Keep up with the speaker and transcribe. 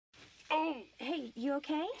Hey, you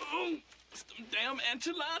okay? Some damn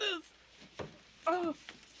enchiladas. Oh.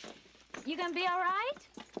 You gonna be all right?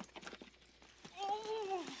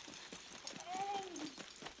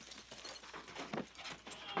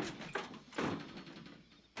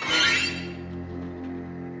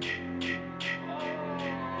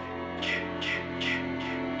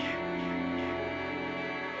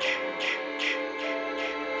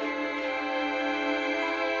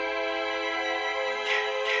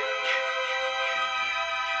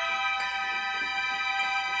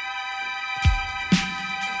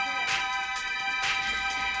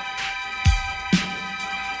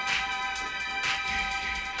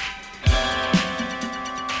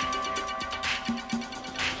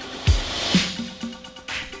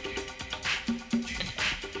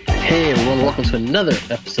 Hey everyone, welcome to another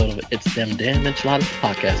episode of It's Them Damn Enchiladas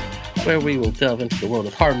podcast, where we will delve into the world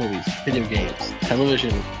of horror movies, video games,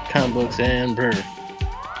 television, comic books, and beer.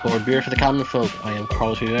 Or beer for the common folk. I am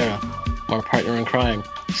Carlos Rivera, my partner in crime,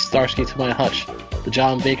 Starsky to my Hutch, the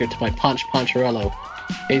John Baker to my Ponch Poncharello,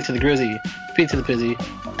 A to the Grizzy, P to the Pizzy,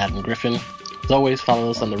 Adam Griffin. As always,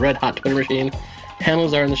 follow us on the red hot Twitter machine.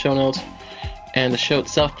 Handles are in the show notes. And the show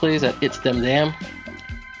itself, please, at It's Them Damn.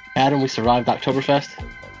 Adam, we survived Oktoberfest.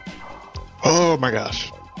 Oh my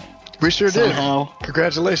gosh. We sure Somehow, did.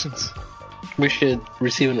 Congratulations. We should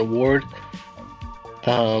receive an award.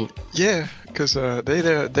 Yeah, because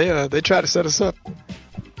they tried to set us up.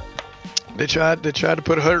 They tried to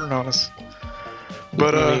put a hurting on us.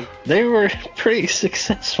 But they were pretty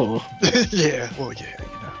successful. yeah, well yeah,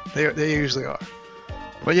 you know. They usually are.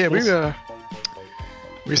 But yeah, we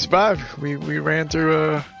survived. We ran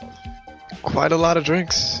through quite a lot of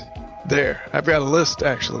drinks there. I've got a list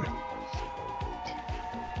actually.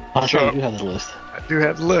 I'm sure you do have the list. I do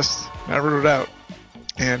have the list. I wrote it out.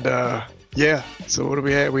 And, yeah. So what do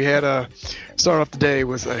we have? We had start off the day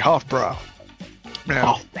with a Hofbrau.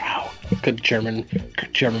 Now, Hofbrau. Good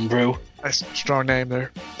German brew. Nice strong name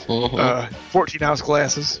there. Mm-hmm. 14-ounce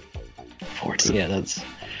glasses. 14, yeah, that's...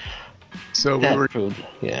 So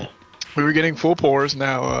yeah. We were getting full pours.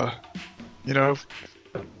 Now, you know,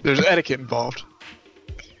 there's etiquette involved.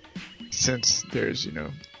 Since there's,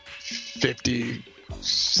 50...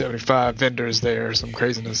 75 vendors there, some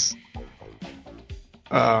craziness.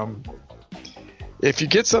 If you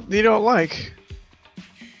get something you don't like,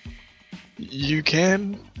 you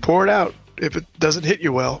can pour it out if it doesn't hit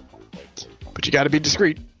you well. But you got to be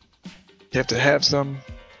discreet. You have to have some,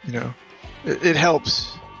 it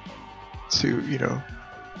helps to,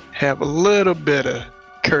 have a little bit of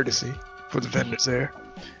courtesy for the vendors there.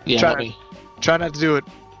 Yeah, try not to do it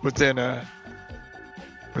within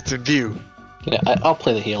view. Yeah, I'll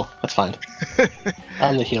play the heel. That's fine.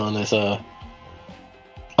 I'm the heel in this. I'll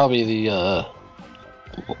be the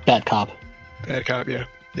bad cop. Bad cop, yeah.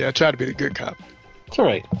 Yeah, I try to be the good cop. It's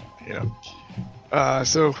alright. Yeah.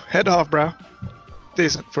 So, head to Hofbrau.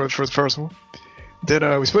 Decent for the first one.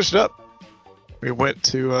 Then we switched it up. We went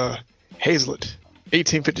to Hazlitt,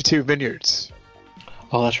 1852 Vineyards.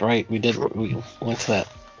 Oh, that's right. We went to that.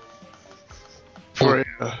 For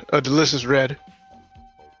a delicious red.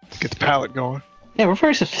 To get the palate going. Yeah, we're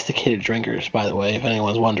very sophisticated drinkers, by the way, if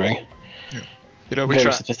anyone's wondering. Yeah. We very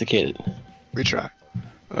try. Sophisticated. We try.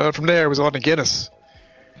 From there, it was on to Guinness,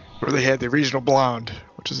 where they had the regional blonde,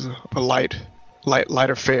 which is a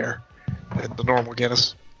lighter fare than the normal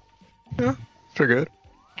Guinness. Yeah, pretty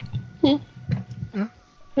good.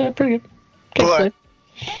 Yeah, pretty good. But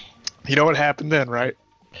you know what happened then, right?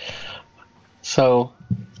 So,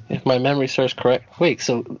 if my memory serves correct... Wait,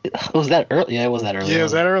 so was that early? Yeah, it was that early. Yeah, it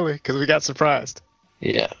was that early, because we got surprised.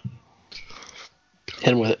 Yeah.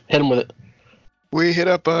 Hit him with it. We hit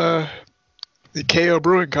up the KO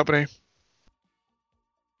Brewing Company.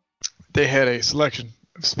 They had a selection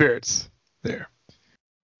of spirits there.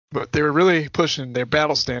 But they were really pushing their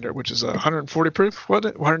battle standard, which is 140 proof,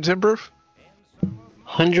 wasn't it? 110 proof?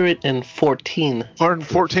 114.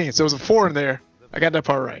 114. So it was a 4 in there. I got that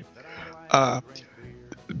part right.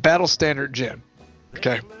 Battle standard gin.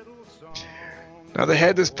 Okay. Now they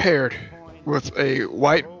had this paired with a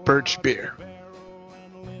white birch beer.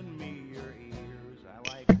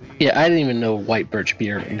 Yeah, I didn't even know white birch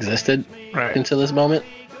beer existed until this moment.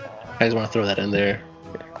 I just want to throw that in there.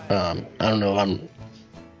 I don't know if I'm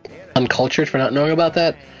uncultured for not knowing about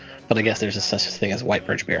that, but I guess there's a such a thing as white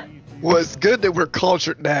birch beer. Well, it's good that we're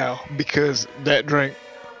cultured now because that drink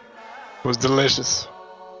was delicious.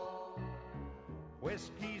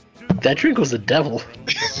 That drink was the devil.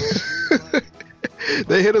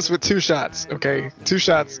 They hit us with 2 shots, okay? 2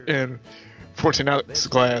 shots in 14-ounce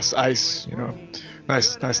glass, ice,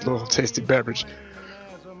 nice little tasty beverage.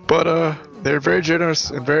 But they're very generous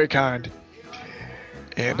and very kind.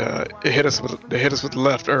 and it hit us with the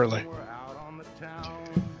left early.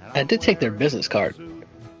 I did take their business card.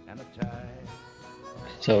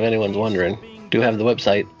 So if anyone's wondering, do have the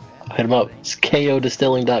website. Hit them up. It's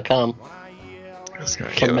kodistilling.com.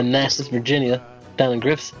 From Manassas, Virginia, down in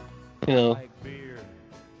Griff's,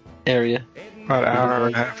 area. About an hour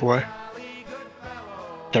and a half away.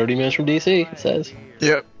 30 minutes from DC, it says.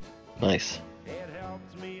 Yep. Nice.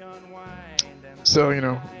 So,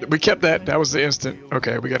 we kept that. That was the instant.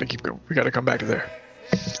 Okay, we got to keep going. We got to come back to there.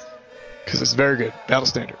 Because it's very good. Battle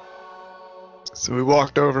standard. So we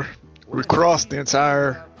walked over. We crossed the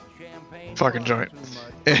entire fucking joint.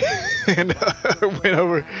 And went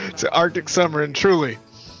over to Arctic Summer in Truly.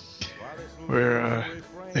 Where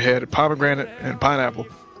they had pomegranate and pineapple.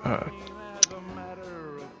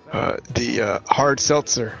 The hard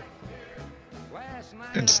seltzer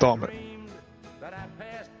installment.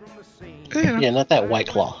 Yeah, not that White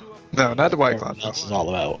Claw. No, not the White Claw. This is all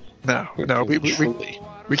about. No,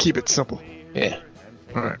 we keep it simple. Yeah.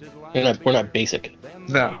 All right. We're not basic.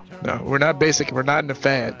 No, we're not basic. We're not in the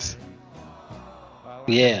fads.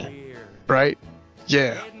 Yeah. Right?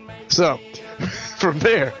 Yeah. So, from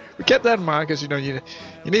there, we kept that in mind because you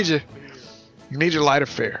need your lighter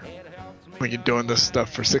fare when you're doing this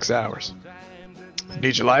stuff for 6 hours. You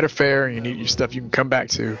need your lighter fare, and you need your stuff you can come back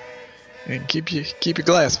to, and keep your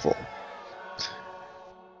glass full.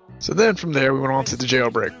 So then from there we went on to the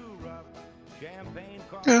jailbreak.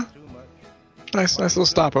 Yeah, nice little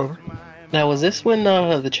stopover. Now was this when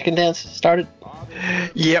the chicken dance started?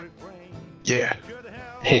 Yep. Yeah.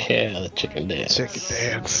 Yeah, the chicken dance. Chicken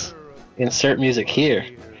dance. Insert music here.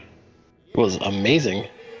 Was amazing.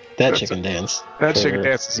 That chicken dance. That chicken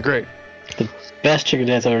dance is great. The best chicken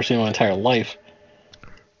dance I've ever seen in my entire life.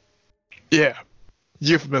 Yeah.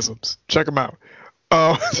 Euphemisms. Check them out.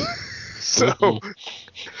 So,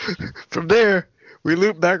 from there, we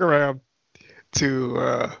looped back around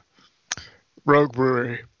to Rogue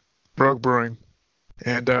Brewing.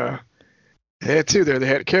 And they had two there. They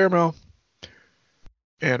had caramel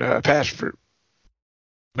and passion fruit.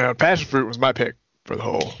 Now, passion fruit was my pick for the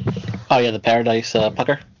whole. Oh, yeah, the Paradise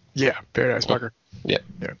Pucker? Yeah, Paradise Pucker. Yeah.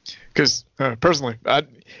 Because, personally,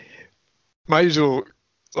 my usual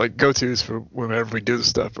go-tos for whenever we do this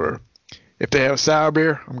stuff are, if they have sour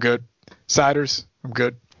beer, I'm good. Ciders, I'm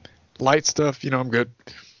good. Light stuff, I'm good.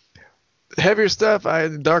 Heavier stuff,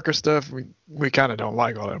 darker stuff, we kind of don't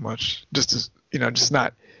like all that much. It's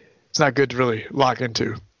not good to really lock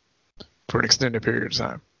into for an extended period of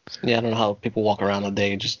time. Yeah, I don't know how people walk around a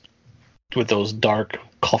day just with those dark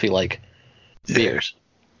coffee-like beers.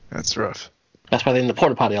 That's rough. That's why they're in the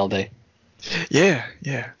porta potty all day. Yeah.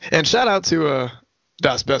 And shout out to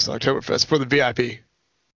Das Best Oktoberfest for the VIP.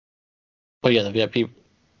 Oh yeah, the VIP,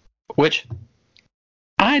 which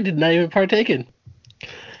I did not even partake in.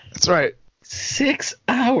 That's right. 6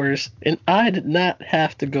 hours, and I did not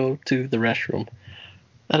have to go to the restroom.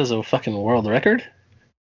 That is a fucking world record.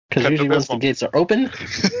 Because usually once the gates are open,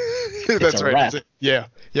 that's right. Wrap. Yeah,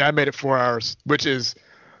 I made it 4 hours, which is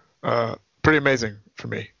pretty amazing for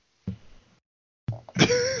me.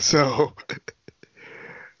 So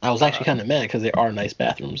I was actually kind of mad because there are nice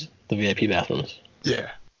bathrooms, the VIP bathrooms. Yeah,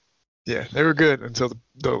 they were good until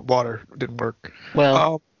the water didn't work.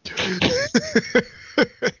 Well,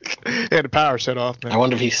 and the power shut off. Man. I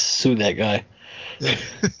wonder if he sued that guy.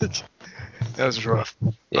 That was rough.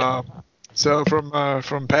 Yeah. So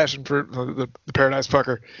from Passion Fruit, the Paradise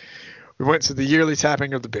Pucker, we went to the yearly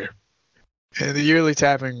tapping of the beer. And the yearly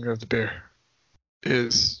tapping of the beer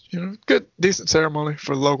is, good, decent ceremony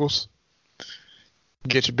for the locals. You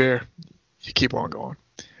get your beer, you keep on going.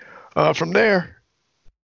 From there,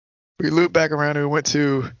 we looped back around and we went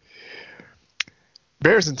to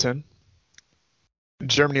Berentzen,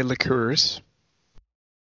 Germany liqueurs.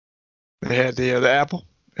 They had the apple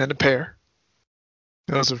and the pear.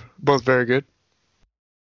 Those are both very good.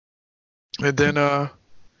 And then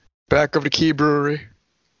back over to Key Brewery.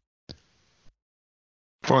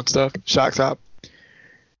 Fun stuff. Shock Top.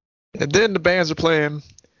 And then the bands are playing.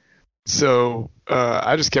 So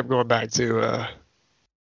I just kept going back to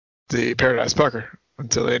the Paradise Pucker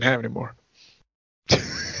until they didn't have any more.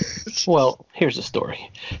 Well, here's the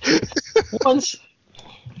story. Once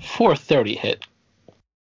 4:30 hit,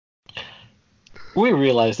 we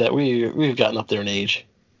realized that we've gotten up there in age.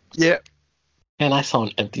 Yeah. And I saw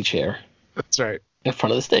an empty chair. That's right. In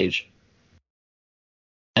front of the stage.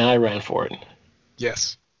 And I ran for it.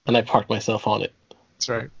 Yes. And I parked myself on it. That's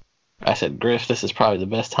right. I said, Griff, this is probably the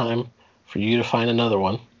best time for you to find another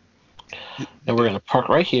one. And we're going to park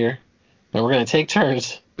right here. And we're going to take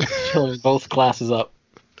turns filling both glasses up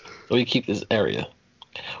so we keep this area.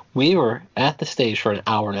 We were at the stage for an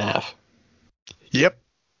hour and a half, Yep,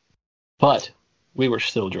 but we were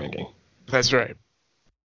still drinking. that's right.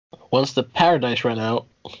 Once the Paradise ran out,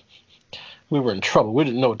 we were in trouble. We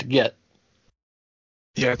didn't know what to get.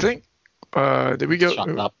 Yeah, I think. Did we go?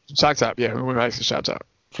 Shock Top. Shock Top. Yeah, we went back to Shock Top.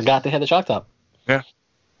 Forgot they had the Shock Top. Yeah.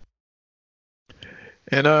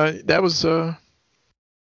 And that was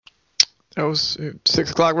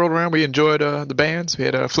 6 o'clock rolled around. We enjoyed the bands. We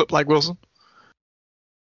had Flip Like Wilson.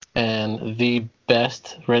 And the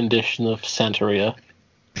best rendition of Santeria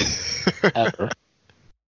ever.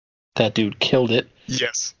 That dude killed it.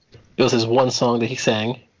 Yes. It was his one song that he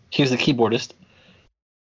sang. He was the keyboardist.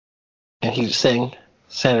 And he sang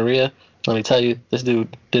Santeria. Let me tell you, this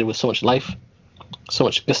dude did it with so much life, so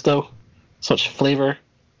much gusto, so much flavor.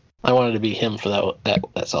 I wanted to be him for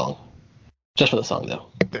that song. Just for the song, though.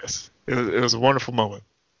 Yes. It was a wonderful moment.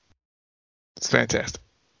 It's fantastic.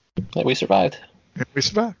 Yeah, we survived. We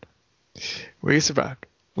survived. We survived.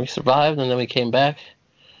 We survived, and then we came back,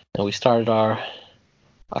 and we started our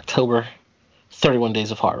October 31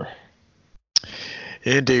 Days of Horror.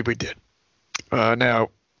 Indeed, we did. Now,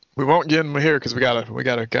 we won't get them here because we got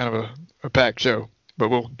a kind of a packed show, but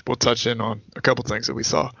we'll touch in on a couple things that we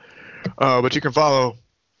saw. But you can follow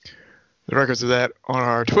the records of that on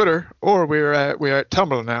our Twitter, or we're at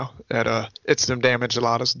Tumblr now at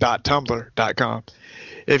itsthemdamnenchiladas.tumblr.com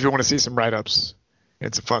if you want to see some write-ups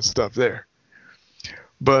and some fun stuff there.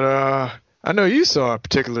 But I know you saw a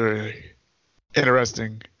particularly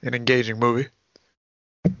interesting and engaging movie.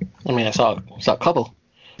 I mean, I saw a couple.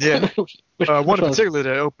 Yeah. One in one? particular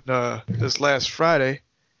that opened this last Friday.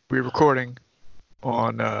 We're recording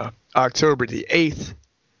on October the 8th.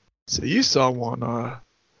 So you saw one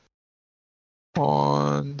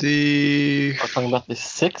on the... We're talking about the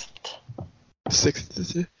 6th? 6th,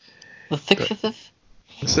 is it? The 6th? The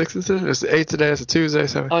 6th, is it? It's the 8th today. It's a Tuesday.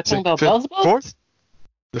 7th. Oh, you're talking about Beelzebub? 4th?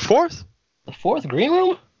 The 4th? The 4th Green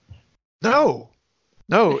Room? No,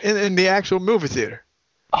 in the actual movie theater.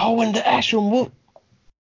 Oh, in the actual movie.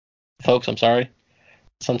 Folks, I'm sorry.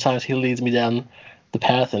 Sometimes he leads me down the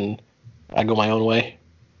path and I go my own way.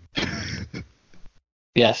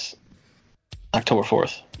 Yes. October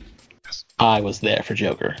 4th. Yes. I was there for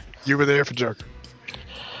Joker. You were there for Joker.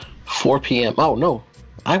 4 p.m. Oh, no.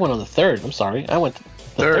 I went on the 3rd. I'm sorry. I went the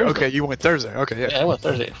Thursday. Thursday. Okay, you went Thursday. Okay, yeah. Yeah, I went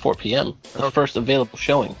Thursday at 4 p.m. The first available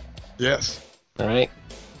showing. Yes. All right.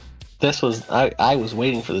 This was... I was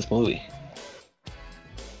waiting for this movie.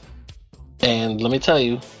 And let me tell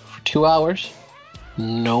you, for 2 hours,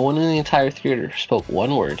 no one in the entire theater spoke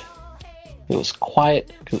one word. It was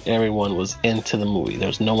quiet because everyone was into the movie. There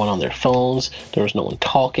was no one on their phones. There was no one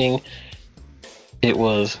talking. It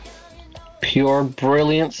was pure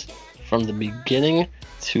brilliance from the beginning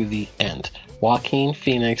to the end. Joaquin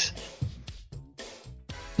Phoenix.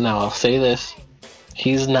 Now, I'll say this.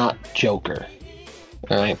 He's not Joker.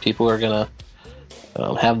 Alright? People are going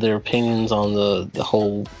to have their opinions on the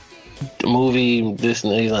whole movie. This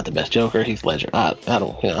and he's not the best Joker. He's Ledger. I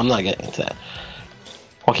don't. I'm not getting into that.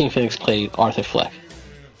 Joaquin Phoenix played Arthur Fleck,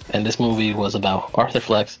 and this movie was about Arthur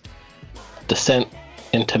Fleck's descent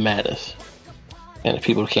into madness. And if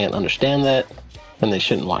people can't understand that, then they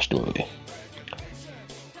shouldn't watch the movie.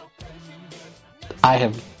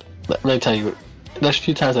 Let me tell you, there's a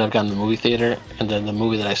few times that I've gone to the movie theater, and then the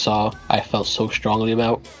movie that I saw, I felt so strongly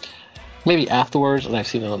about. Maybe afterwards, when I've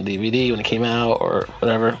seen it on DVD when it came out or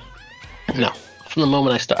whatever. No, from the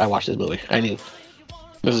moment I watched this movie, I knew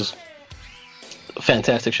this is a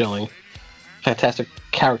fantastic showing, fantastic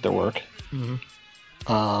character work.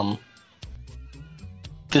 Mm-hmm.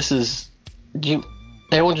 This is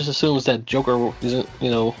everyone just assumes that Joker isn't,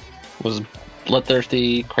 was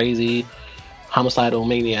bloodthirsty, crazy, homicidal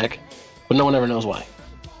maniac, but no one ever knows why.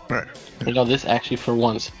 Right. This actually, for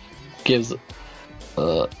once, gives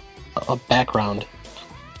a background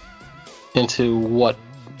into what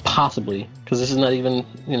possibly, because this is not even,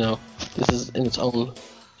 this is in its own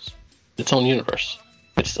universe.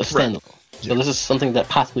 It's a standalone. Right. So this is something that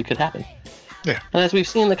possibly could happen. Yeah. And as we've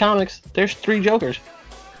seen in the comics, there's 3 Jokers.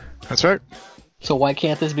 That's right. So why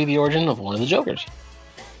can't this be the origin of one of the Jokers?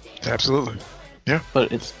 Absolutely. Yeah.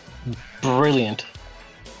 But it's brilliant.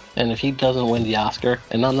 And if he doesn't win the Oscar,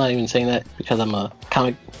 and I'm not even saying that because I'm a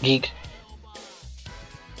comic geek,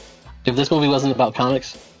 if this movie wasn't about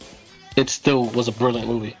comics, it still was a brilliant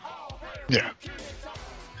movie. Yeah.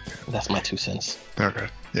 That's my 2 cents. Okay.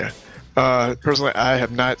 Yeah. Personally, I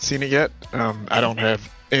have not seen it yet. I don't have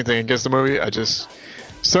anything against the movie.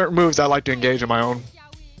 Certain movies I like to engage on my own,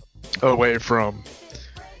 away from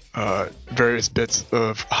various bits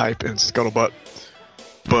of hype and scuttlebutt.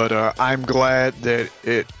 But I'm glad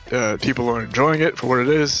that people are enjoying it for what it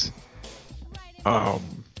is.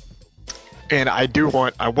 And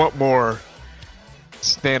I want more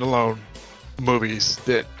standalone movies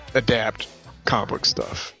that adapt comic book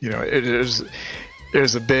stuff.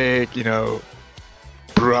 There's a big,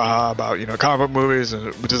 brouhaha about, comic book movies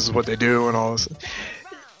and this is what they do and all this.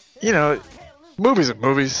 Movies are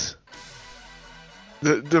movies.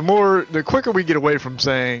 The quicker we get away from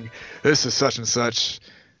saying this is such and such,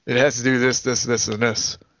 it has to do this, this, this, and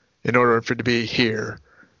this in order for it to be here.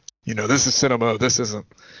 This is cinema, this isn't.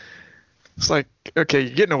 It's like, okay,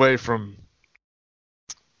 you're getting away from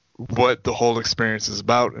what the whole experience is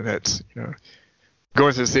about, and it's,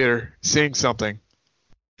 going to the theater, seeing something,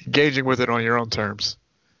 engaging with it on your own terms.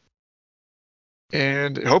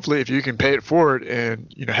 And hopefully if you can pay it forward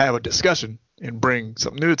and, have a discussion and bring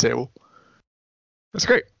something new to the table, that's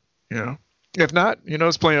great. If not,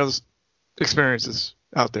 there's plenty of those experiences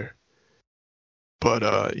out there. But,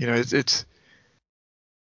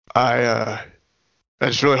 I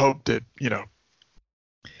just really hope that,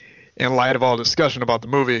 in light of all discussion about the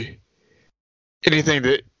movie, anything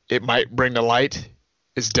that it might bring to light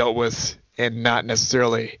is dealt with and not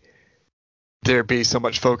necessarily there be so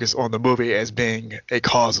much focus on the movie as being a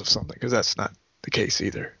cause of something, because that's not the case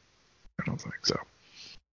either. I don't think so.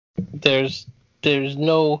 There's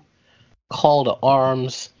no call to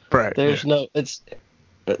arms. Right. There's no. It's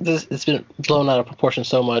been blown out of proportion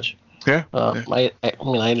so much. Yeah. I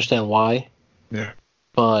understand why. Yeah.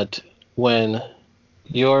 But when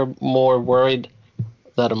you're more worried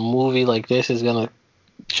that a movie like this is gonna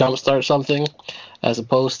jumpstart something, as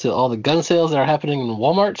opposed to all the gun sales that are happening in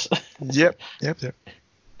Walmarts. Yep.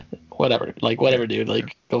 Whatever,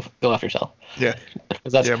 dude. Go after yourself. Yeah.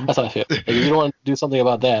 Because that's how I feel. Like, you don't want to do something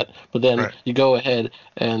about that, but then you go ahead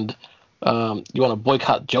and you want to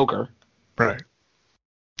boycott Joker. Right.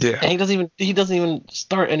 Yeah. And he doesn't even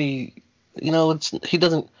start any. He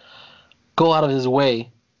doesn't go out of his way.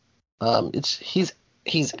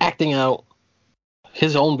 He's acting out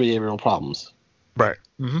his own behavioral problems. Right.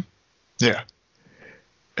 Mm-hmm. Yeah.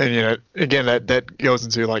 And again, that goes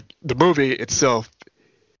into like the movie itself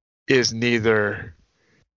is neither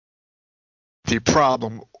the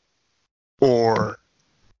problem or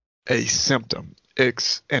a symptom.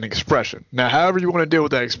 It's an expression. Now, however you want to deal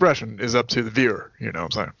with that expression is up to the viewer. You know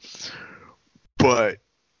what I'm saying? But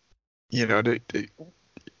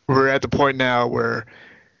we're at the point now where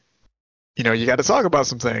you got to talk about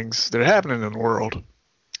some things that are happening in the world.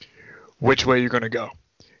 Which way you're going to go?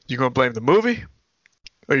 You going to blame the movie,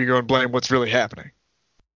 or you going to blame what's really happening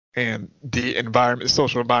and the environment,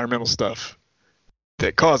 social environmental stuff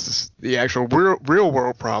that causes the actual real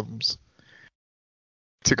world problems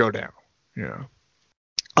to go down?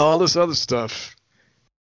 All this other stuff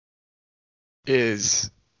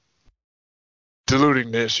is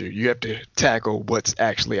diluting the issue. You have to tackle what's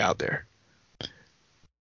actually out there.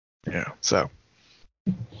 So.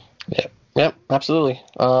 Yeah. Yep, absolutely.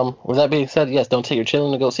 With that being said, yes, don't take your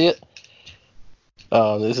children to go see it.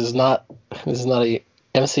 This is not a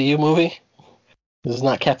MCU movie. This is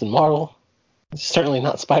not Captain Marvel. It's certainly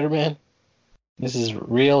not Spider-Man. This is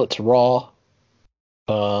real. It's raw.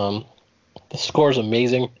 The score is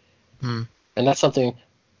amazing, and that's something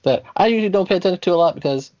that I usually don't pay attention to a lot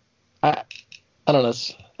because I don't know.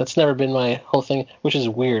 That's never been my whole thing, which is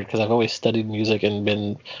weird because I've always studied music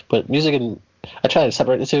but music and I try to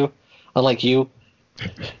separate the two. Unlike you,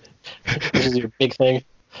 which is your big thing.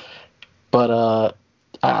 But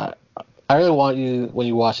I really want you, when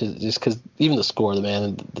you watch it, just because even the score,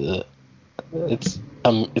 it's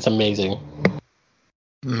amazing.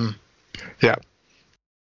 Mm-hmm. Yeah.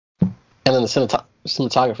 And then the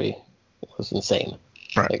cinematography was insane.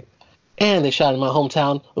 Right. And they shot in my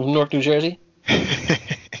hometown of Newark, New Jersey.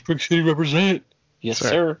 Brick City represent. Yes,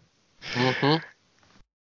 That's sir. Mm-hmm.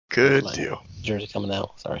 Good deal. Jersey coming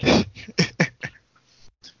out. Sorry.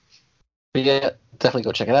 But yeah, definitely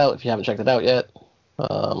go check it out if you haven't checked it out yet.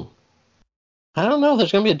 I don't know if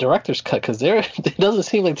there's going to be a director's cut because it doesn't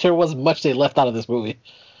seem like there was much they left out of this movie.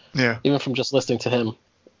 Yeah. Even from just listening to him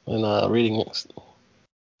and reading.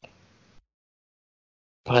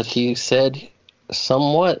 But he said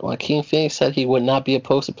Joaquin Phoenix said he would not be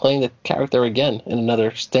opposed to playing the character again in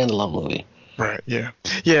another standalone movie. Right, yeah.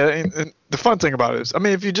 Yeah, and the fun thing about it is,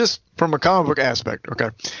 if you just, from a comic book aspect, okay,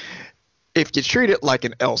 if you treat it like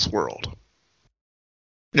an Elseworld,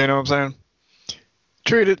 you know what I'm saying?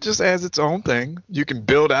 Treat it just as its own thing. You can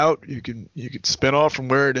build out, you can spin off from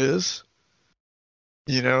where it is.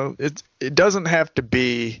 It doesn't have to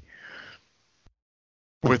be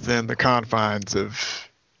within the confines of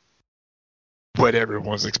what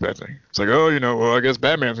everyone's expecting. It's like, oh, well, I guess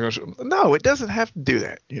Batman's going to show. No, it doesn't have to do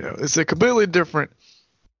that. It's a completely different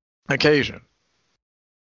occasion.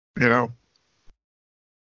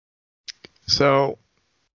 So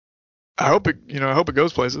I hope it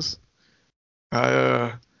goes places.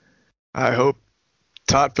 I hope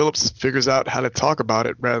Todd Phillips figures out how to talk about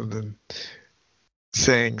it rather than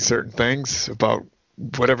saying certain things about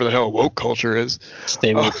whatever the hell woke culture is.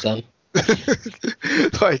 Stay woke, son.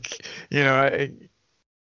 Like,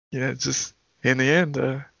 it's just in the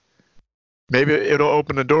end, maybe it'll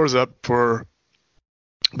open the doors up for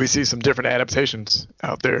we see some different adaptations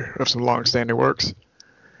out there of some long-standing works,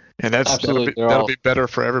 and that'll be better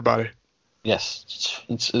for everybody. Yes,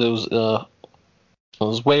 it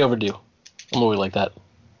was way overdue. A movie like that,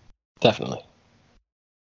 definitely.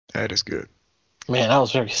 That is good. Man, I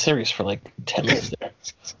was very serious for like 10 minutes there.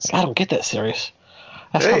 I don't get that serious.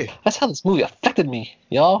 Hey. That's how this movie affected me,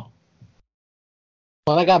 y'all.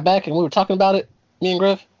 When I got back and we were talking about it, me and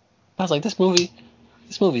Griff, I was like, this movie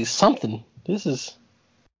is something.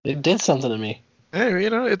 It did something to me. Hey,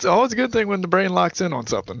 it's always a good thing when the brain locks in on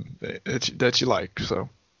something that you like. So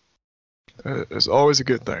it's always a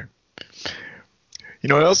good thing. You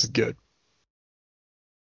know what else is good?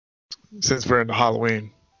 Since we're in the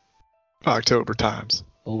Halloween, October times.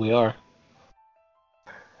 Oh, we are.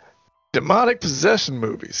 Demonic possession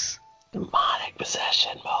movies. Demonic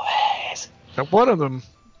possession movies. Now, one of them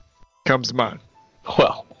comes to mind.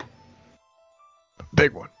 Well,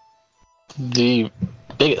 big one. The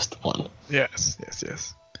biggest one. Yes.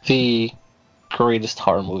 The greatest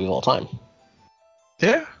horror movie of all time.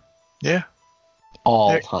 Yeah.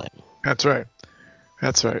 All time. That's right.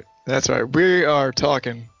 We are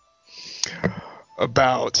talking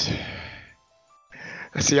about...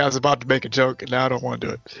 See, I was about to make a joke, and now I don't want to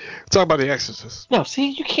do it. We're talking about The Exorcist. No, see,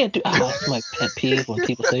 you can't do... That's my pet peeve when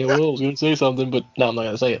people say, well, I was going to say something, but no, I'm not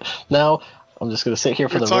going to say it. Now, I'm just going to sit here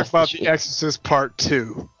for the rest of the We're talking about The Exorcist Part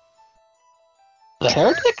 2. The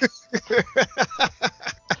Heretic?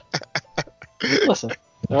 Listen,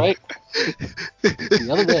 alright? The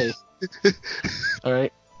other day,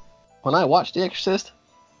 alright, when I watched The Exorcist,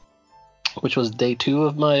 which was day 2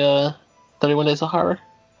 of my 31 Days of Horror,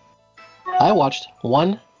 I watched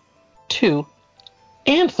 1, 2,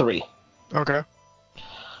 and 3. Okay.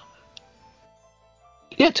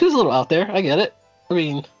 Yeah, 2's a little out there. I get it. I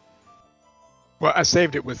mean... Well, I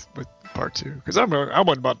saved it with Part 2, because I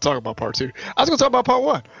wasn't about to talk about Part 2. I was going to talk about Part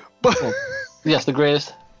 1. But well, yes, the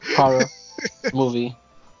greatest horror movie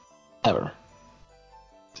ever.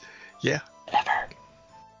 Yeah. Ever.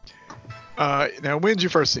 Now, when did you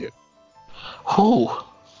first see it? Ooh.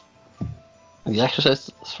 The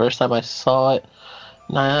Exorcist, first time I saw it,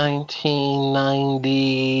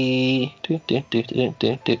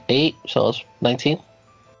 1998, so I was 19.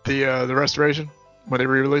 The restoration, when they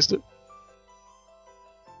re-released it?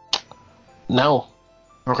 No.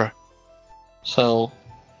 Okay. So,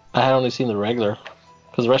 I had only seen the regular,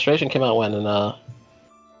 because the restoration came out when, It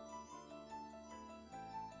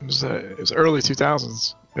was early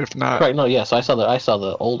 2000s, if not. Right, no, yeah, so I saw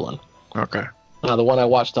the old one. Okay. The one I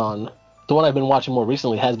watched the one I've been watching more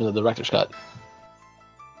recently has been the director's cut.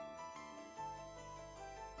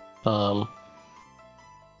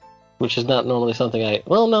 Which is not normally something I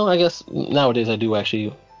guess nowadays I do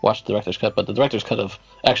actually watch the director's cut, but the director's cut of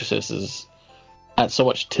Exorcist adds so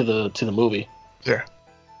much to the movie. Yeah.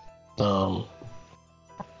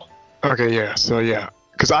 Okay, yeah. So yeah,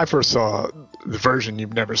 because I first saw the version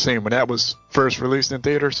you've never seen when that was first released in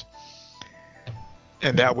theaters,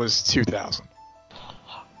 and that was 2000.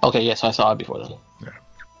 Okay, yes, I saw it before then. Yeah.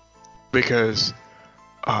 Because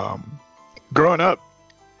growing up,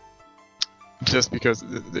 just because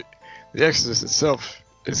the Exorcist itself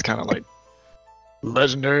is kind of like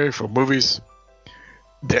legendary for movies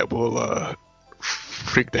that will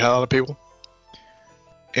freak the hell out of people,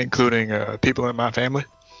 including people in my family.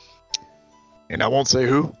 And I won't say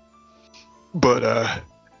who, but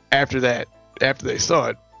after they saw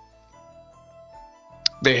it,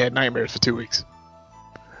 they had nightmares for 2 weeks.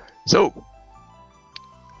 So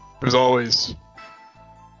it was always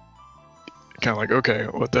kind of like, okay,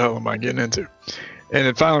 what the hell am I getting into? And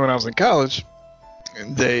then finally, when I was in college,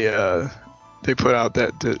 they put out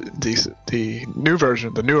the new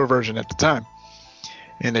version, the newer version at the time,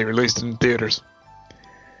 and they released it in theaters.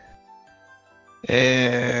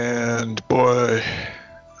 And boy,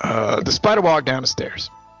 the spider walked down the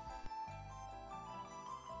stairs.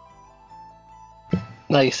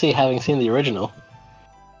 Now you see, having seen the original,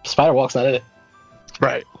 Spider Walk's not in it.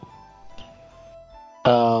 Right.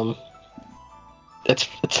 It's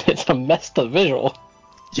a messed up visual.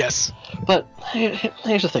 Yes. But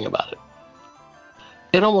here's the thing about it.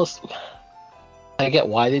 it almost, I get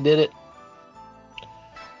why they did it,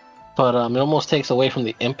 but it almost takes away from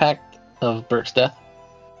the impact of Bert's death.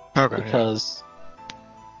 Okay. Because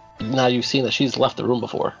now you've seen that she's left the room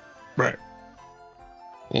before. Right.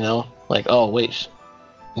 You know, like, oh wait,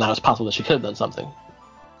 now it's possible that she could have done something.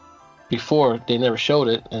 Before, they never showed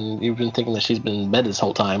it, and you've been thinking that she's been in bed this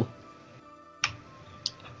whole time.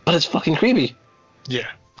 But it's fucking creepy. Yeah.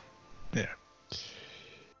 Yeah.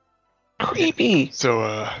 Creepy.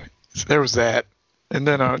 So there was that. And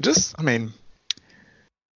then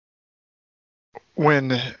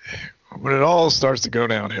when it all starts to go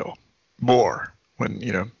downhill more, when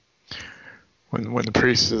the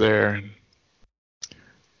priests are there and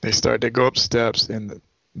they go up steps and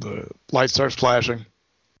the light starts flashing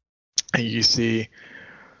and you see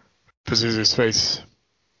Pazuzu's face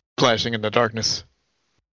flashing in the darkness.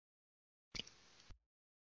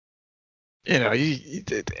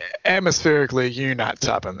 Atmospherically, you're not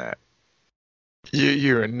topping that.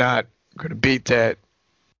 You are not going to beat that.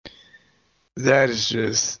 That is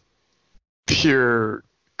just pure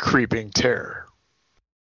creeping terror.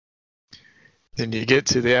 Then you get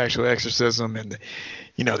to the actual exorcism, and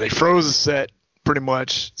they froze the set pretty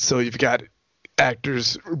much, so you've got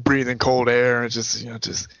actors breathing cold air, and just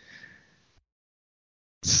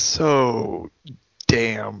so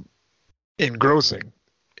damn engrossing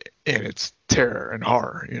in its terror and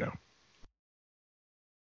horror.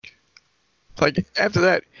 Like after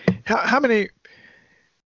that, how many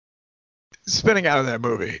spinning out of that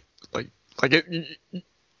movie?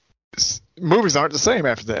 Movies aren't the same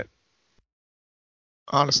after that.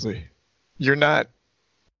 Honestly, you're not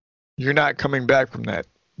coming back from that.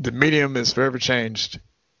 The medium is forever changed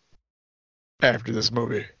after this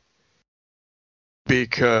movie,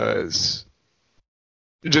 because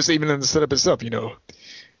just even in the setup itself,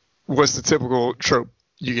 what's the typical trope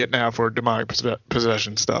you get now for demonic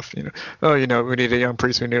possession stuff? We need a young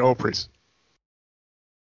priest, we need an old priest.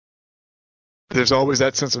 There's always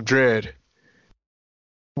that sense of dread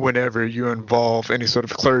whenever you involve any sort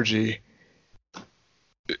of clergy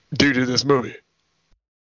due to this movie.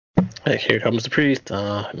 Hey, here comes the priest.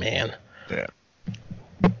 Oh man. Yeah.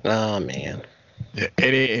 Oh man. Yeah.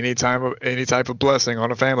 Any type of blessing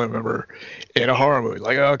on a family member in a horror movie.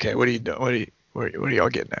 Like, okay, what are you doing? What are y'all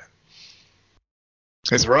getting at?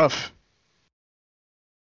 It's rough.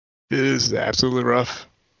 It is absolutely rough.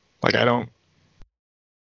 Like, I don't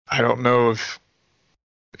know of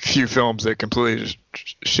few films that completely just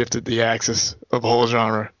shifted the axis of the whole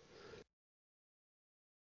genre.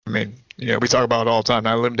 I mean, we talk about it all the time.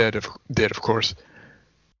 Night of the Living Dead did, of course.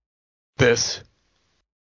 This,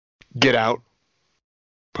 Get Out,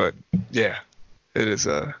 but yeah, it is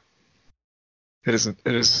a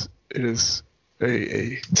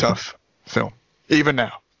tough film, even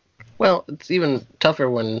now. Well, it's even tougher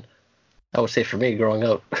when, I would say for me, growing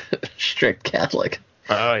up, strict Catholic.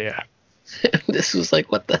 Oh yeah. This was like,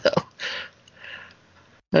 what the hell?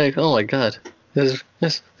 Like, oh my god, this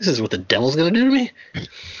is what the devil's gonna do to me.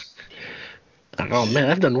 Oh man,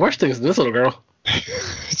 I've done worse things than this little girl.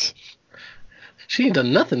 She ain't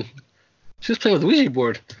done nothing. She was playing with the Ouija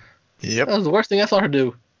board. Yep. That was the worst thing I saw her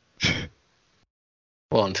do.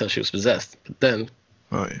 Well, until she was possessed. But then.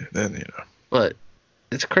 Oh yeah, then But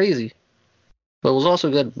it's crazy. What was also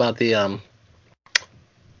good about the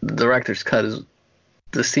director's cut is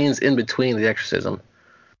the scenes in between the exorcism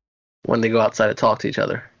when they go outside to talk to each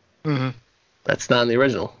other. Mm-hmm. That's not in the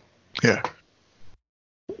original. Yeah.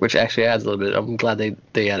 Which actually adds a little bit. I'm glad they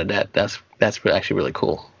added that. That's actually really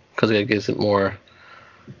cool because it gives it more,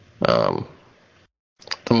 more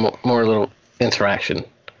little interaction.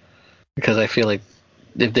 Because I feel like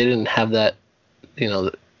if they didn't have that,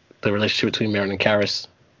 the relationship between Merrin and Karras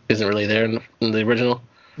isn't really there in the original.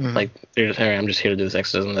 Mm-hmm. Like, they're just, hey, I'm just here to do this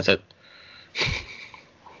exorcism. That's it.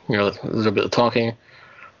 A little bit of talking.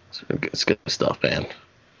 It's good stuff, man.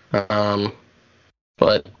 But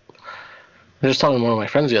I was just talking to one of my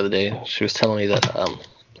friends the other day. She was telling me that,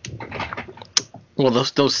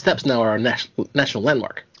 those steps now are a national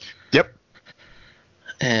landmark. Yep.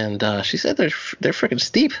 And she said they're freaking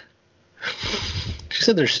steep. She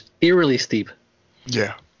said they're eerily steep.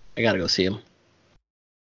 Yeah. I gotta go see them.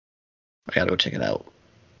 I gotta go check it out.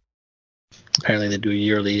 Apparently, they do a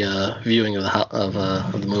yearly viewing of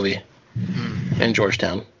the movie in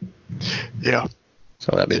Georgetown. Yeah.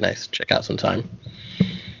 So that'd be nice to check out sometime.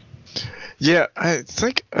 Yeah, I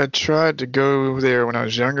think I tried to go there when I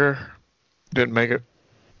was younger. Didn't make it.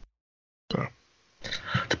 So.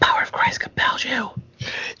 The power of Christ compels you.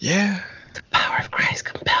 Yeah. The power of Christ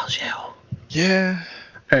compels you. Yeah.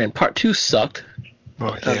 And part 2 sucked.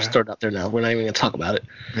 Well, I'll just throw it out there now. We're not even going to talk about it.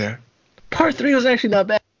 Yeah. Part 3 was actually not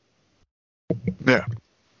bad. Yeah.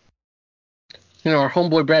 You know, our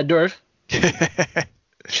homeboy Brad Dourif,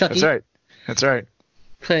 Chucky, That's right.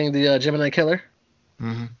 playing the Gemini Killer.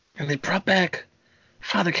 Mm-hmm. And they brought back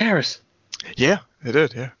Father Karras. Yeah, they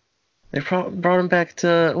did, yeah. They brought him back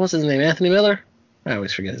to, what's his name, Anthony Miller? I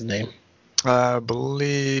always forget his name. I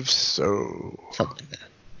believe so. Something like that.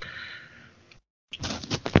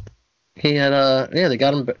 He had, they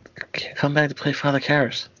got him come back to play Father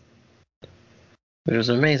Karras. It was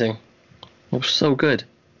amazing. It was so good.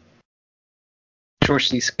 George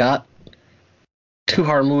C. Scott. 2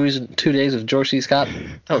 horror movies in 2 days with George C. Scott.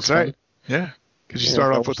 That was That's right. fun. Yeah. Because you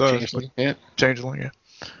start off with Changeling, yeah.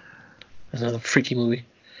 Another freaky movie.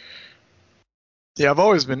 Yeah, I've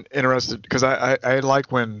always been interested because I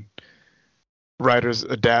like when writers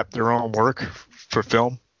adapt their own work for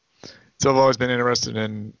film. So I've always been interested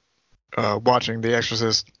in watching The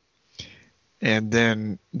Exorcist and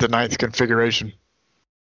then The Ninth Configuration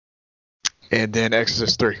and then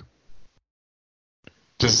Exorcist 3.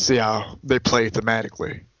 Just to see how they play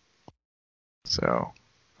thematically. So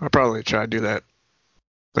I'll probably try to do that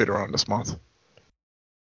later on this month.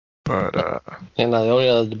 But and the only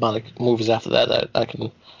other demonic movies after that I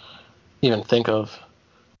can even think of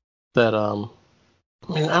that I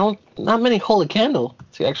mean not many hold a candle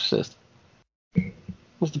to The Exorcist.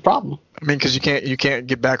 What's the problem? I mean, because you can't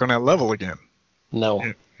get back on that level again. No.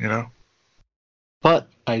 You know. But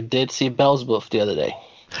I did see Beelzebub the other day.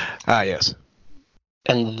 Ah, yes.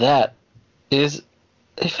 And that is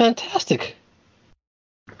a fantastic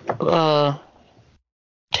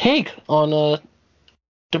take on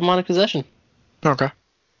demonic possession. Okay.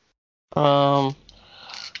 Now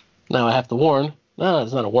I have to warn. No,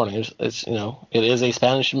 it's not a warning. It's it is a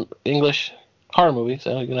Spanish-English horror movie,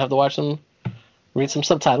 so you're gonna have to watch read some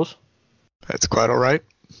subtitles. That's quite all right.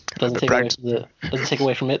 Doesn't take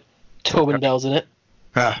away from it. Tobin Bell's in it.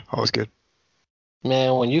 Ah, always good.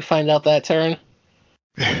 Man, when you find out that turn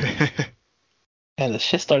and the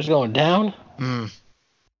shit starts going down,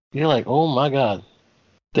 you're like, oh my god.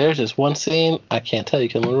 There's this one scene, I can't tell you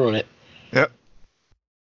because I'm going to ruin it. Yep.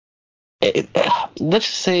 Let's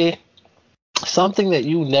just say something that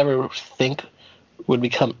you never think would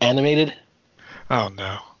become animated. Oh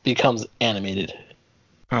no. Becomes animated.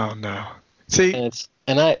 Oh no. See, and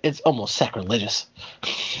it's almost sacrilegious.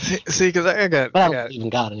 See, because I don't believe in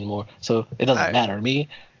God anymore, so it doesn't matter to me.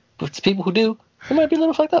 But to people who do, it might be a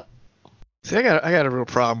little fucked up. See, I got a real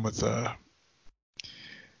problem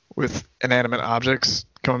with inanimate objects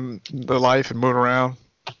coming to life and moving around,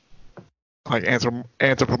 like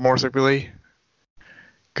anthropomorphically,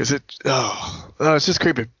 because it's just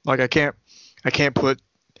creepy. Like I can't put.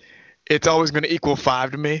 It's always going to equal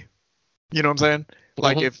 5 to me. You know what I'm saying?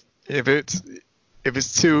 Like if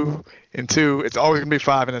it's 2 and 2, it's always going to be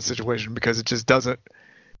 5 in that situation because it just doesn't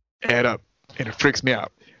add up and it freaks me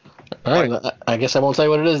out. All right, like, I guess I won't tell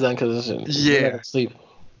you what it is then because sleep.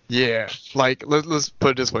 Yeah, like let's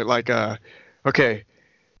put it this way. Like okay,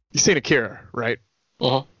 you seen Akira, right?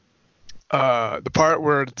 The part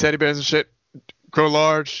where the teddy bears and shit grow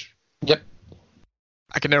large. Yep.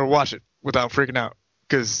 I can never watch it without freaking out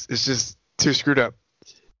because it's just too screwed up.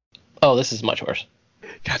 Oh, this is much worse.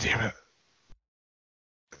 God damn it.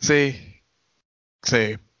 See.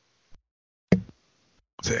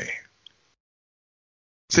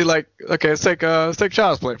 See, like, okay, let's take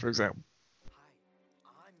Child's Play, for example.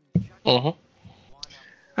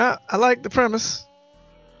 I like the premise,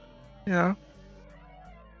 you know.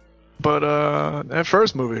 But that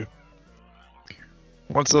first movie,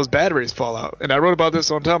 once those batteries fall out, and I wrote about this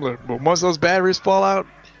on Tumblr, but once those batteries fall out,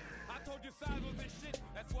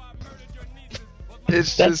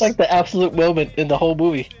 that's like the absolute moment in the whole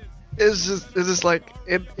movie. It's just like,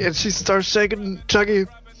 and she starts shaking Chucky,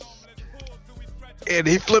 and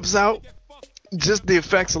he flips out. Just the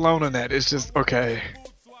effects alone on that, it's just, okay,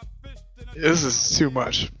 this is too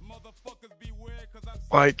much.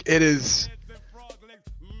 Like, it is,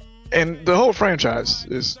 and the whole franchise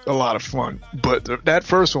is a lot of fun, but that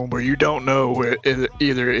first one where you don't know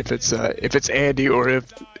either if it's Andy or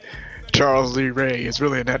if Charles Lee Ray is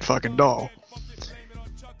really in that fucking doll.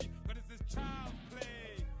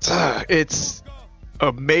 It's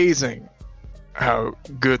amazing how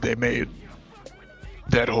good they made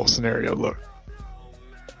that whole scenario look.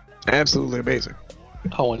 Absolutely amazing.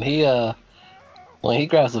 Oh, when he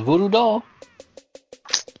grabs the voodoo doll.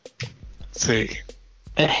 See.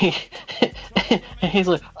 And he's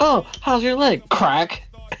like, "Oh, how's your leg? Crack."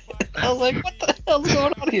 I was like, "What the hell's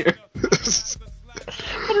going on here?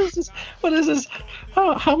 What is this?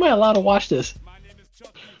 How am I allowed to watch this?"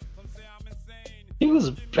 He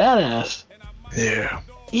was badass. Yeah.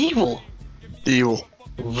 Evil. Evil.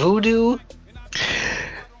 Voodoo,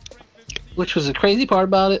 which was the crazy part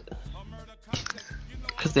about it,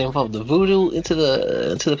 because they involved the voodoo into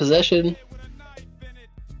the possession.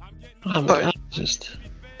 I mean, But- I just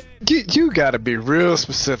You gotta be real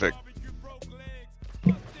specific.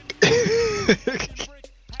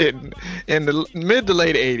 in the mid to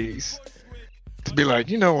late 80s to be like,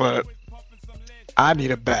 you know what? I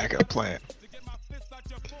need a backup plan.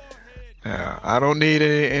 I don't need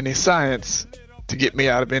any science to get me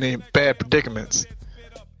out of any bad predicaments.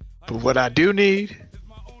 But what I do need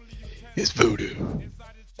is voodoo.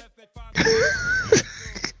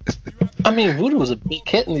 I mean, voodoo was a big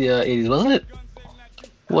hit in the 80s, wasn't it?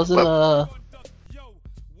 Wasn't Well,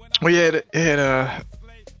 it had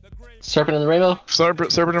Serpent in the Rainbow?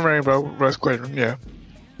 Serpent and Rainbow, Russ Quaidron,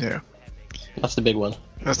 yeah. That's the big one.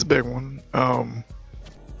 That's the big one.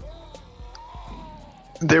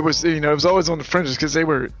 There was, it was always on the fringes because they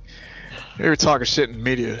were talking shit in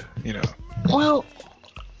media, Well,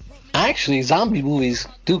 actually, zombie movies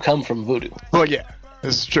do come from voodoo. Well, yeah,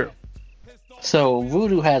 this is true. So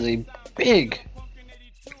voodoo has a big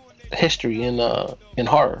history in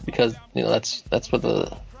horror because that's what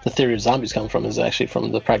the theory of zombies come from, is actually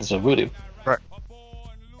from the practice of voodoo. Right.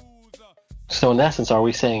 So in essence, are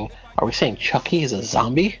we saying Chucky is a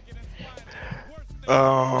zombie?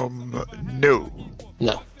 No. No.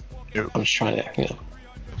 No. I'm just trying to,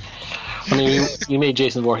 I mean, we made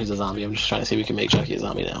Jason Voorhees a zombie. I'm just trying to see if we can make Chucky a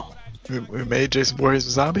zombie now. We made Jason Voorhees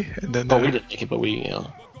a zombie, and then But we didn't make it, but we,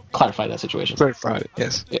 clarified that situation. clarified it.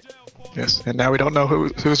 Yes. Yeah. Yes, and now we don't know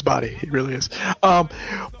whose body he really is. But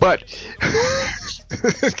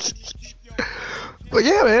but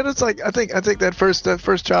yeah, man, it's like I think that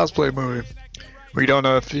first Child's Play movie, where you don't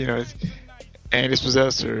know if if Andy's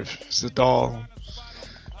possessed or if it's a doll.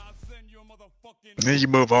 And then you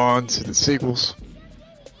move on to the sequels,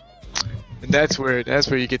 and that's where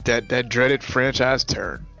you get that dreaded franchise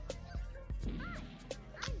turn,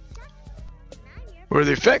 where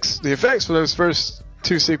the effects for those first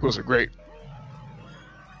two sequels are great,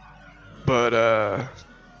 but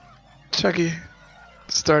Chucky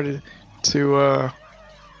started to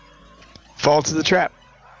fall to the trap.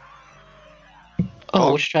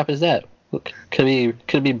 Oh, which trap is that? Could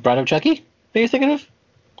it be Bride of Chucky that you're thinking of?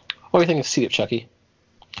 Or are you thinking Seed of Chucky?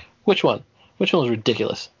 Which one? Which one was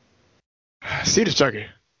ridiculous? Seed of Chucky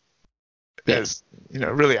is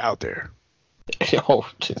really out there. Oh,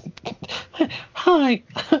 hi.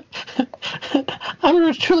 I'm a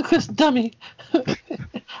ventriloquist dummy.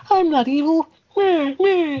 I'm not evil.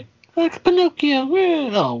 Like Pinocchio.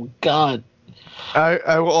 Oh, God.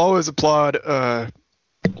 I will always applaud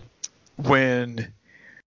when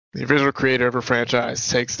the original creator of a franchise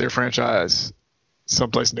takes their franchise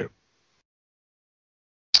someplace new.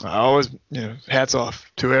 I always, hats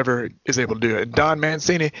off to whoever is able to do it. And Don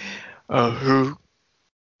Mancini, who,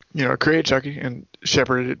 created Chucky and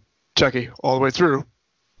shepherded Chucky all the way through,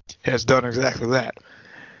 has done exactly that.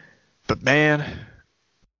 But man,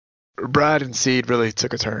 Bride and Seed really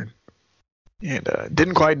took a turn. And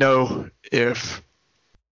didn't quite know if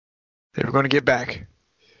they were going to get back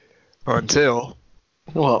until...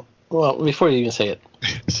 Well, before you even say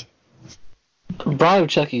it, Bride of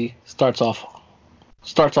Chucky starts off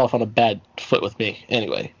on a bad foot with me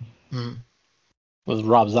anyway. Mm. With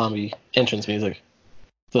Rob Zombie entrance music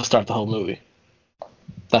to start the whole movie.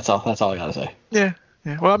 That's all I gotta say. Yeah.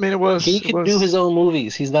 Well, I mean, He can do his own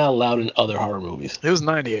movies. He's not allowed in other horror movies. It was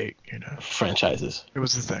 98, Franchises. It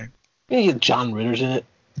was the thing. You get John Ritter's in it.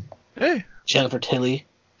 Hey. Jennifer Tilly.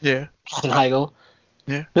 Yeah. Katherine Heigl.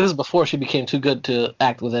 Yeah. This is before she became too good to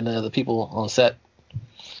act with any of the people on set.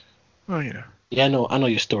 Well, Yeah, I know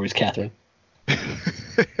your stories, Catherine. I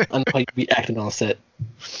know how you be acting on set.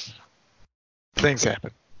 Things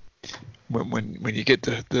happen when you get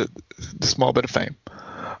the small bit of fame.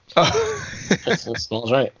 That's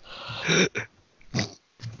right.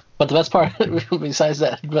 But the best part, besides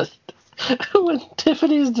that, but when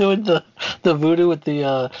Tiffany's doing the voodoo with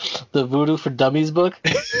the Voodoo for Dummies book,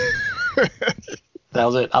 that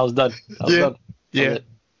was it. I was done. Done. Yeah.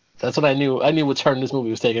 That's what I knew. I knew what turn this movie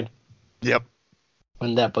was taking. Yep.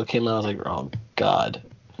 When that book came out, I was like, oh, God.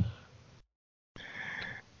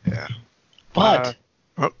 Yeah. But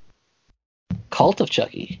Cult of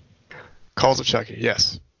Chucky. Calls of Chucky,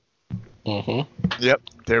 yes. Mm-hmm. Yep.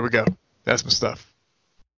 There we go. That's my stuff.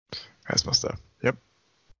 Yep.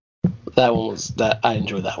 That one was I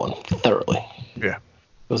enjoyed that one thoroughly. Yeah.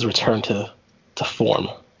 It was a return to form.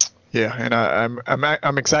 Yeah, and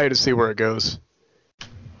I'm excited to see where it goes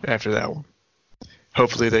after that one.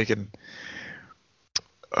 Hopefully they can.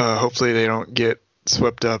 Hopefully they don't get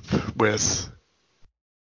swept up with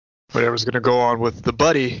whatever's going to go on with the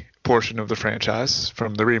Buddy portion of the franchise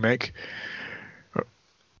from the remake.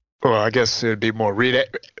 Well, I guess it would be more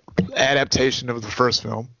adaptation of the first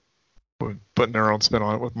film, putting their own spin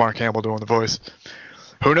on it with Mark Hamill doing the voice.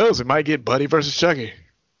 Who knows? We might get Buddy versus Chucky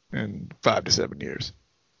in 5 to 7 years.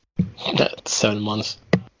 That's 7 months.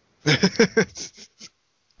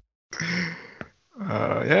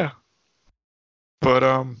 Yeah. But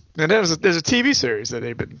and there's a TV series that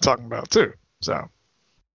they've been talking about too. So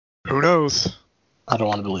who knows? I don't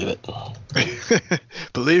want to believe it.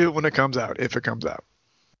 Believe it when it comes out, if it comes out.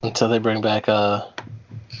 Until they bring back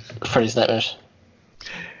Freddy's Nightmares.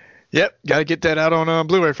 Yep, gotta get that out on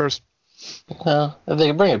Blu-ray first. Well, if they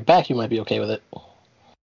can bring it back, you might be okay with it.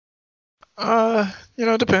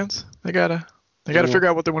 It depends. They gotta figure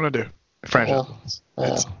out what they want to do. Franchise.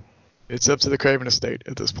 It's up to the Craven estate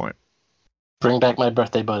at this point. Bring back my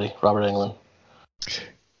birthday buddy, Robert Englund.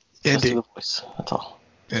 Indeed. Just do the voice. That's all.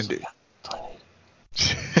 Indeed. That's all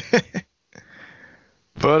I need.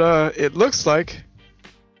 But it looks like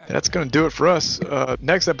that's going to do it for us.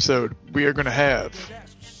 Next episode, we are going to have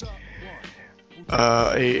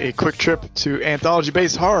a quick trip to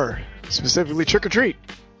anthology-based horror, specifically Trick or Treat.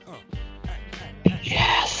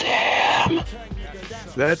 Yeah, Sam.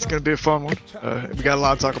 That's going to be a fun one. We got a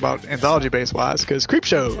lot to talk about anthology-based wise because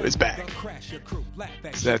Creepshow is back.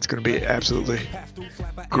 So that's going to be absolutely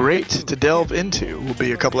great to delve into. We'll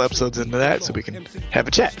be a couple episodes into that so we can have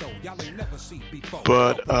a chat.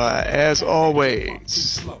 But as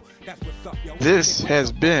always, this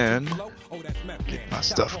has been... Get my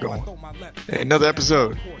stuff going. Another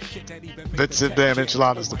episode. Let's It Damn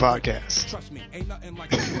Enchiladas, the podcast.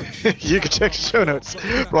 You can check the show notes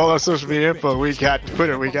for all our social media info. We got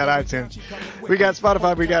Twitter, we got iTunes, we got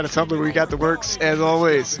Spotify, we got a Tumblr, we got the works. As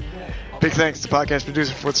always, big thanks to podcast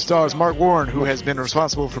producer for the stars, Mark Warren, who has been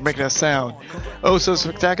responsible for making us sound oh so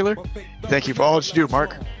spectacular. Thank you for all that you do,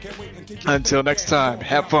 Mark. Until next time,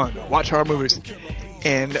 have fun, watch horror movies,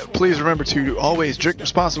 and please remember to always drink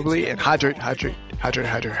responsibly and hydrate.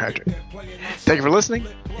 Thank you for listening,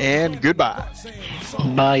 and goodbye.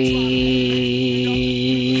 Bye.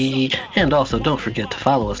 And also, don't forget to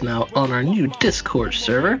follow us now on our new Discord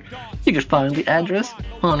server. You can find the address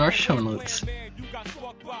on our show notes.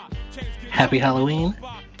 Happy Halloween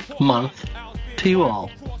month to you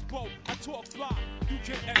all.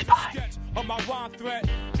 Goodbye. On my rhyme threat,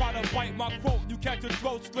 try to bite my quote, you catch a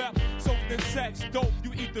throat strap. Soaked in sex, dope,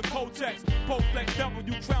 you eat the Kotex. Post-flex devil,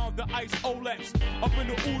 you crown the ice Olex. Up in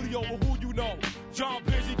the audio, with who you know. John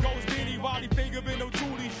Busy goes Danny Roddy, finger in no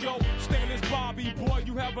Julie show. Stainless Bobby, boy,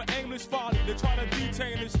 you have an aimless folly. They try to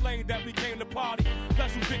detain this lane that became the party.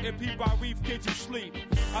 Plus you getting people by reef, get you sleep.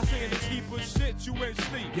 I say in this heap of shit, you ain't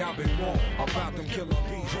sleep. Y'all been wrong about them killer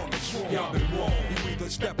bees on the swarm. Y'all been wrong, you either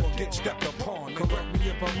step or get stepped upon. Correct me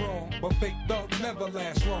if I'm wrong, but fake thugs never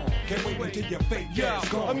last long. Can't wait until your fake ass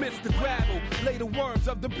gone. Amidst the gravel, lay the worms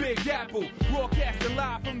of the Big Apple. Broadcasting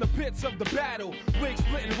live from the pits of the battle. Wig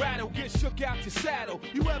split and rattle, get shook out your saddle.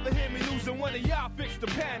 You ever hear me losing one of y'all fix the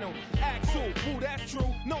panel? Axel, who that's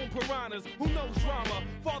true, known piranhas, who knows drama,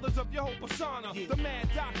 fathers of your whole persona. The mad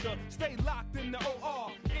doctor, stay locked in the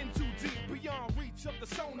OR. In too deep, beyond reach of the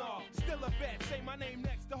sonar. Still a vet, say my name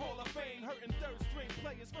next to Hall of Fame. Hurting third string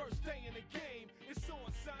players, first thing.